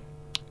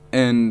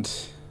do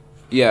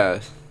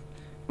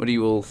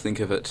you all think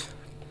of it?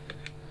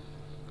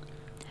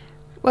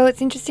 Well,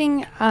 it's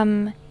interesting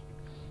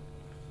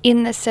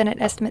in the Senate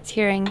estimates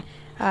hearing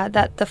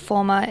that the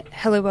former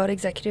Hello World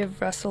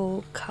executive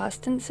Russell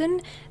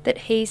Carstensen, that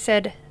he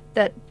said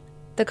that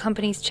the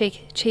company's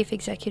chief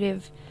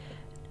executive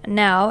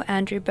now,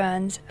 Andrew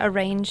Burns,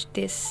 arranged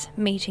this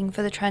meeting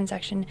for the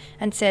transaction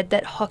and said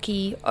that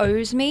Hockey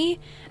owes me.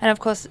 And of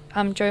course,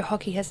 Joe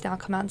Hockey has now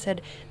come out and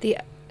said, the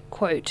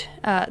quote,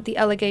 the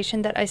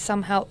allegation that I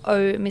somehow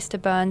owe Mr.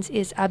 Burns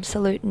is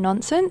absolute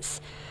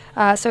nonsense.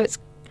 So it's,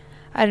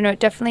 I don't know, it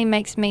definitely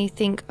makes me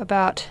think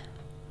about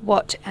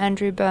what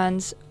Andrew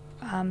Burns,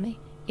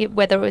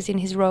 whether it was in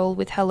his role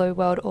with Hello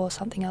World or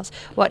something else,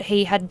 what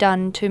he had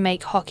done to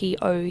make Hockey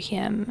owe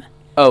him.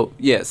 Oh,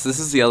 yes, this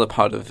is the other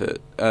part of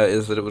it,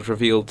 is that it was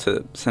revealed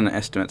to Senate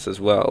estimates as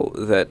well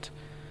that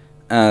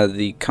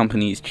the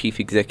company's chief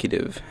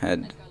executive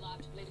had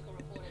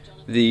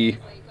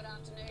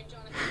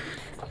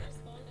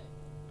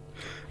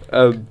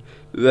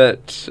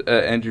that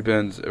Andrew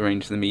Burns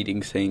arranged the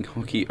meeting saying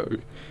Hockey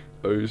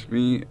owes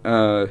me,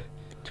 to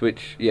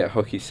which,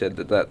 Hockey said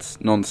that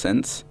that's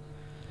nonsense.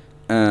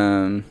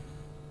 And,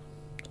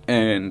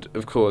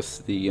 of course,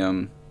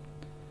 the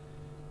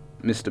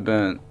Mr.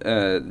 Burns,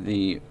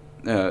 the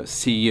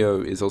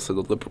CEO is also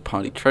the Liberal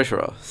Party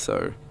treasurer,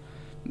 so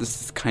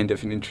this is kind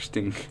of an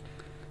interesting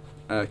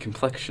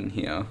complexion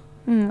here.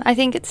 I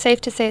think it's safe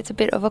to say it's a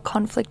bit of a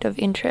conflict of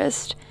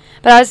interest.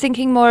 But I was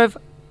thinking more of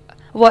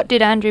what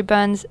did Andrew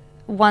Burns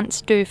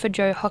once do for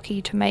Joe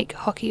Hockey to make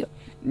Hockey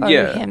owe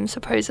him,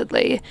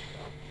 supposedly.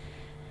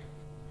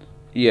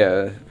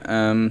 Yeah.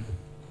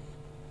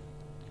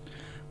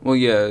 Well,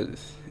 yeah,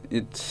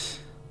 it's...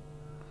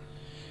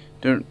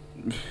 you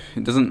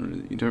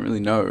don't really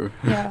know.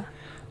 Yeah.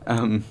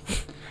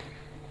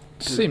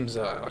 Seems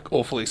like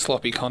awfully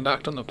sloppy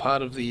conduct on the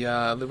part of the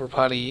Liberal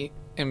Party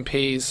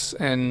MPs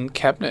and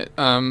cabinet.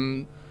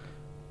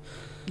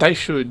 They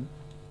should,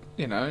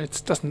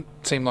 it doesn't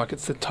seem like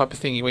it's the type of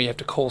thing where you have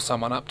to call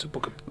someone up to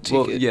book a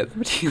ticket. Well, yeah, the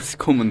Matthias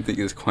Kuhlmann thing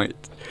is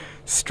quite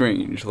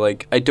strange.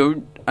 Like,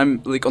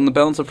 I'm, like, on the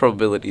balance of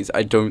probabilities,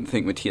 I don't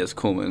think Matthias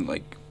Cormann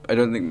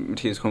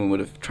would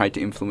have tried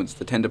to influence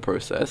the tender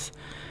process,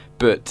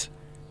 but,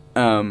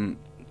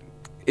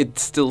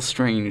 it's still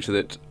strange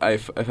that I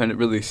find it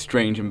really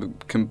strange and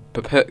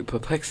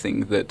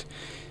perplexing that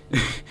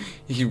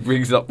he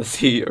rigs up the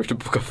CEO to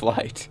book a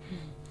flight.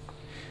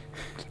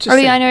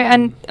 I know,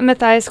 and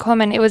Matthias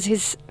Cormann, it was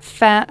his,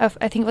 I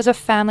think it was a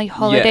family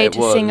holiday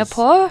to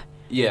Singapore.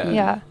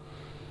 Yeah.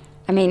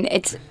 I mean,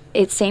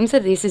 it seems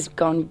that this has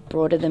gone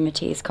broader than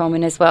Matthias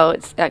Cormann as well.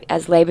 It's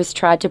as Labor's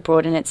tried to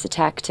broaden its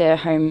attack to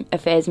Home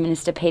Affairs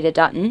Minister Peter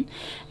Dutton,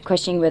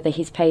 questioning whether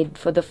he's paid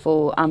for the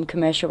full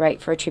commercial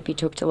rate for a trip he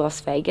took to Las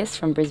Vegas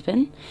from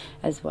Brisbane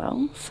as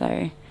well.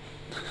 So,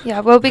 yeah,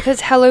 well, because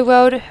Hello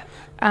World,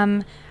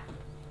 I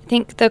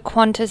think the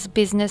Qantas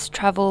Business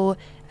Travel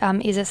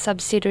is a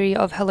subsidiary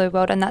of Hello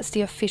World, and that's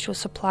the official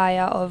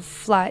supplier of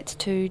flights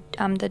to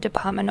the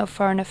Department of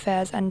Foreign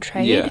Affairs and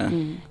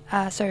Trade.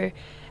 Yeah. So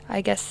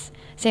I guess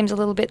seems a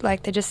little bit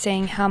like they're just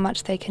seeing how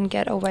much they can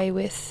get away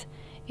with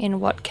in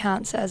what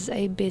counts as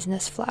a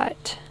business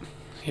flight.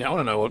 Yeah, I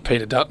want to know what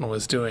Peter Dutton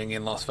was doing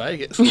in Las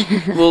Vegas.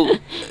 well,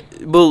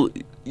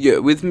 yeah,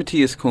 with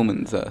Matthias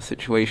Cormann's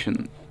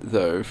situation,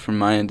 though, from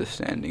my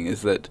understanding,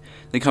 is that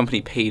the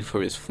company paid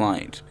for his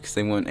flight because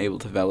they weren't able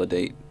to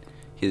validate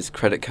his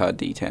credit card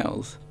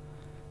details.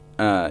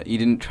 He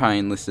didn't try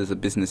and list it as a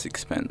business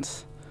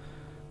expense.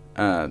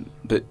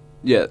 But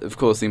yeah, of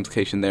course, the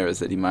implication there is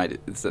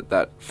that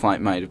that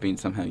flight might have been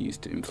somehow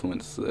used to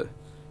influence the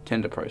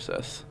tender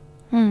process.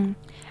 And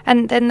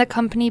then the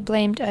company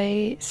blamed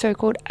a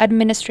so-called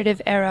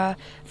administrative error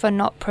for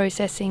not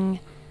processing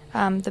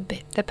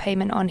the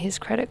payment on his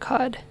credit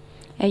card.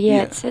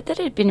 It said that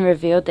it had been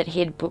revealed that he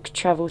had booked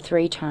travel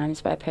 3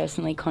 times by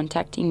personally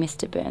contacting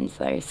Mr. Burns,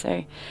 though. So,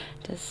 it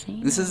does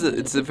seem it's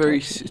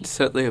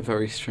certainly a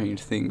very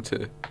strange thing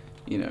to,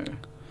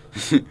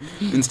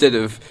 instead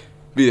of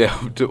being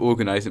able to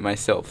organise it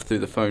myself through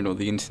the phone or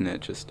the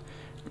internet, just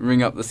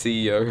ring up the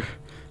CEO.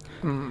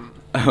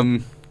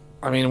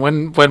 I mean,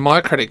 when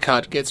my credit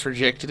card gets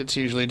rejected, it's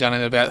usually done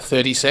in about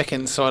 30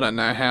 seconds, so I don't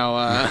know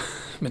how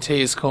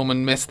Matthias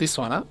Cormann messed this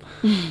one up.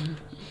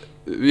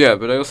 Yeah,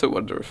 but I also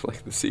wonder if,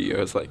 like, the CEO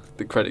has, like,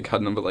 the credit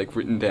card number, like,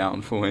 written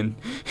down for when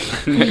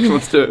he next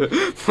wants to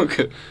book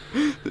a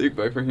thing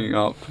by bringing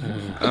up.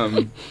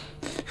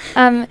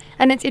 And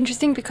it's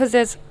interesting because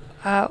there's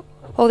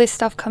all this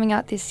stuff coming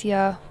out this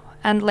year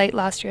and late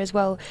last year as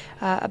well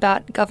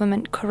about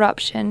government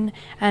corruption,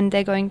 and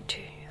they're going to,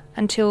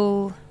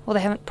 they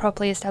haven't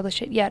properly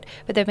established it yet,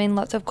 but there have been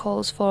lots of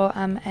calls for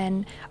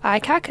an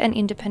ICAC, an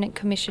independent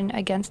commission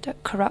against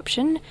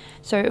corruption.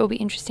 So it will be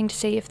interesting to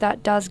see if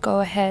that does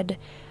go ahead,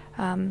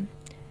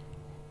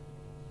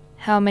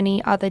 how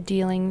many other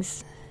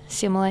dealings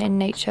similar in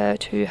nature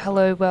to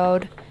Hello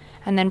World,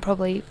 and then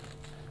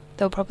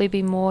there'll probably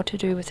be more to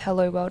do with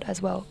Hello World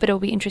as well. But it'll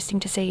be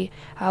interesting to see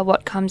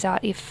what comes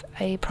out if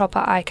a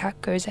proper ICAC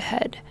goes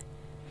ahead.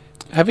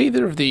 Have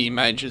either of the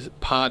major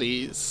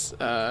parties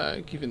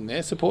given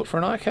their support for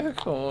an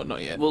ICAC, or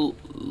not yet? Well,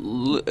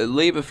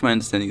 Labour, from my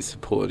understanding, is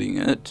supporting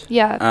it.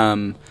 Yeah.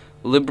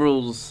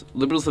 Liberals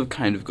have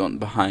kind of gotten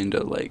behind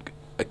a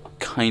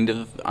kind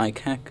of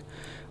ICAC.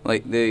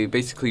 Like, they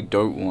basically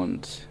don't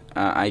want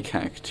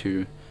ICAC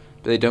to,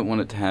 but they don't want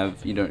it to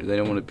have, they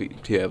don't want to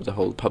be able to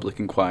hold public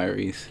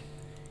inquiries,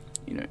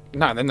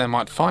 No, then they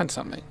might find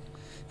something.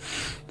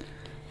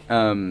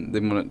 They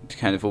want it to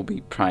kind of all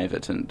be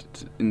private, and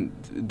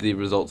the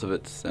results of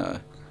its,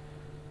 the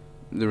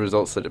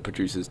results that it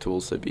produces to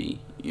also be,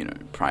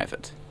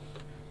 private.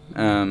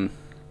 But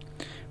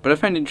I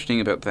find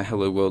interesting about the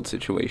Hello World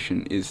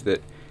situation is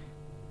that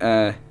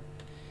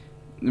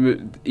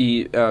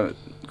Matthias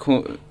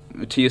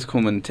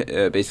Cormann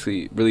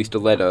basically released a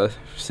letter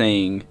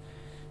saying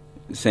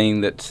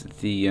that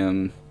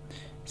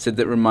said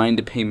that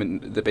reminder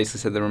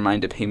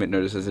payment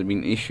notices had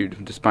been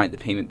issued despite the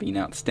payment being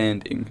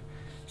outstanding.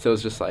 So it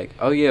was just like,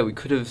 oh yeah, we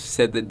could have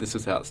said that this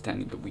was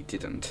outstanding, but we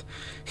didn't.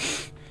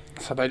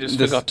 So they just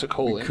forgot to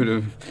call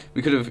him.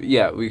 We could have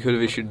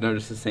issued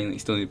notices saying that you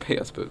still need to pay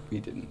us, but we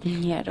didn't.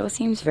 Yeah, it all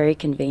seems very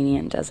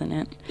convenient, doesn't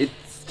it?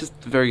 It's just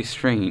very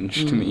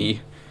strange to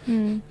me.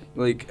 Mm.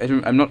 Like,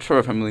 I'm not sure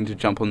if I'm willing to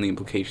jump on the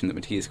implication that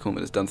Matthias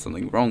Cormann has done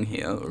something wrong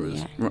here, or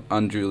has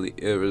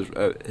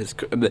has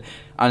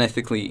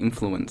unethically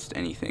influenced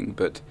anything,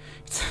 but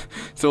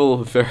it's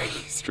all a very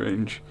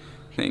strange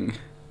thing.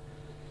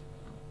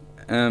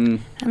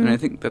 And I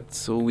think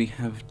that's all we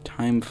have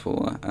time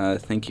for.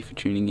 Thank you for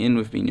tuning in.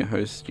 We've been your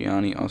hosts,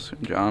 Gianni, Oscar,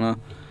 and Joanna,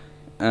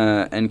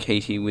 and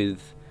Katie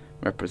with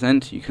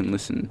Represent. You can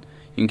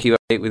keep up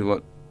to date with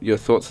what your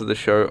thoughts of the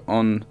show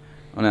on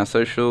our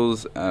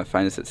socials.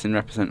 Find us at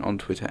SynRepresent on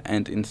Twitter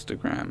and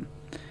Instagram.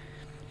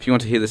 If you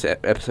want to hear this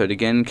episode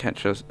again,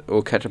 catch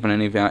up on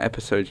any of our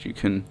episodes, you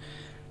can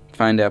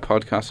find our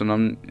podcast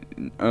on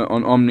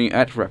Omni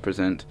at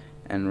Represent.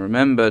 And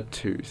remember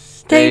to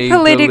stay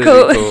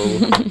political.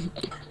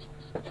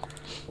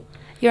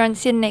 You're on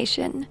Syn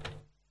Nation.